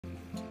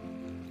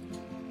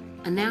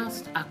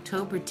Announced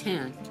October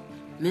 10th,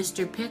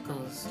 Mr.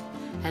 Pickles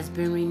has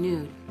been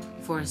renewed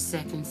for a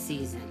second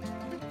season.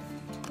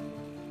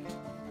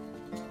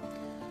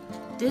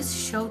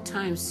 This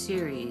Showtime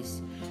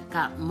series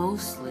got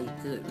mostly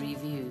good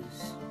reviews.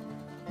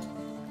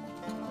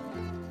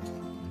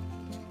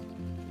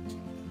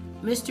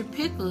 Mr.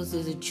 Pickles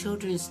is a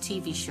children's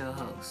TV show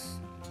host.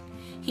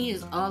 He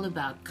is all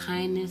about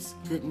kindness,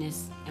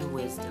 goodness, and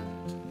wisdom.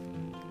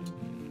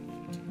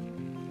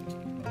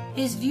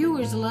 His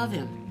viewers love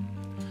him,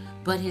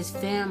 but his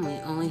family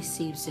only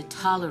seems to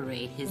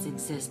tolerate his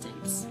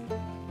existence.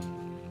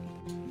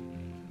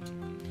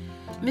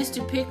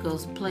 Mr.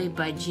 Pickles, played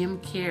by Jim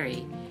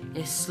Carrey,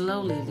 is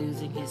slowly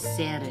losing his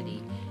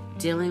sanity,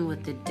 dealing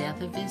with the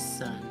death of his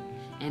son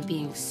and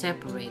being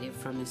separated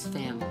from his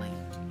family.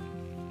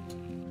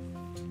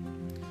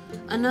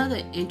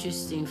 Another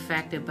interesting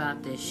fact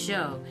about this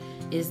show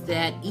is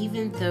that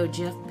even though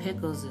Jeff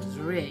Pickles is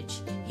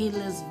rich, he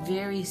lives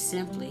very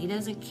simply. He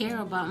doesn't care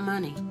about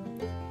money.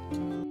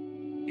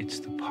 It's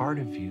the part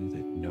of you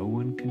that no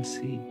one can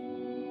see.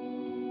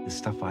 The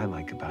stuff I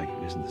like about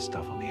you isn't the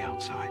stuff on the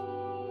outside.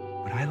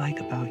 What I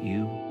like about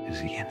you is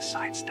the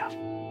inside stuff.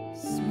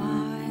 Smiling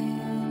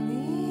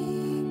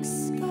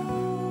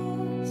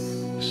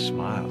skies. The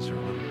smiles are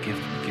a little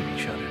gift we give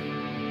each other.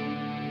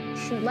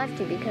 She left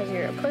you because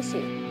you're a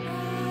pussy.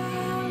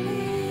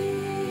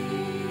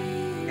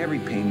 Every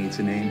pain needs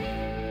a name.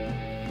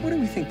 What do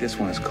we think this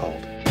one is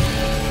called?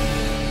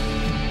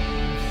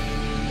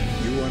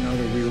 You are not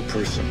a real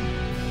person.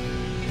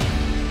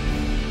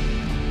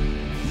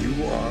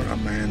 You are a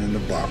man in a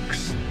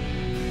box.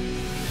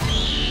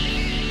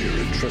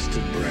 You're a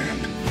trusted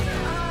brand.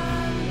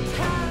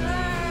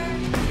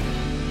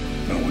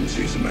 No one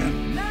sees a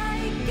man.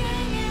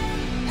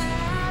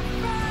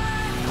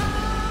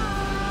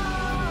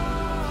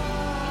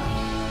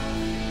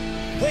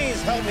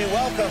 Please help me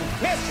welcome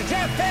Mr.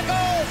 Jeff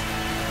Pickles!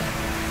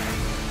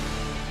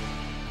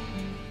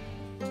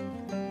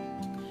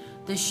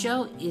 The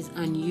show is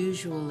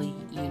unusually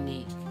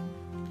unique.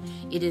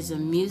 It is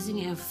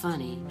amusing and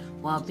funny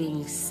while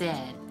being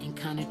sad and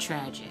kind of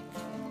tragic.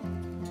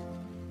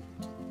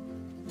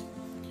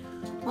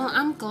 Well,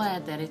 I'm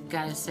glad that it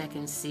got a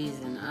second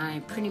season. I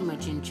pretty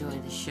much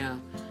enjoyed the show.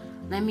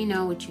 Let me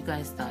know what you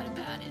guys thought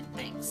about it.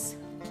 Thanks.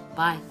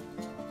 Bye.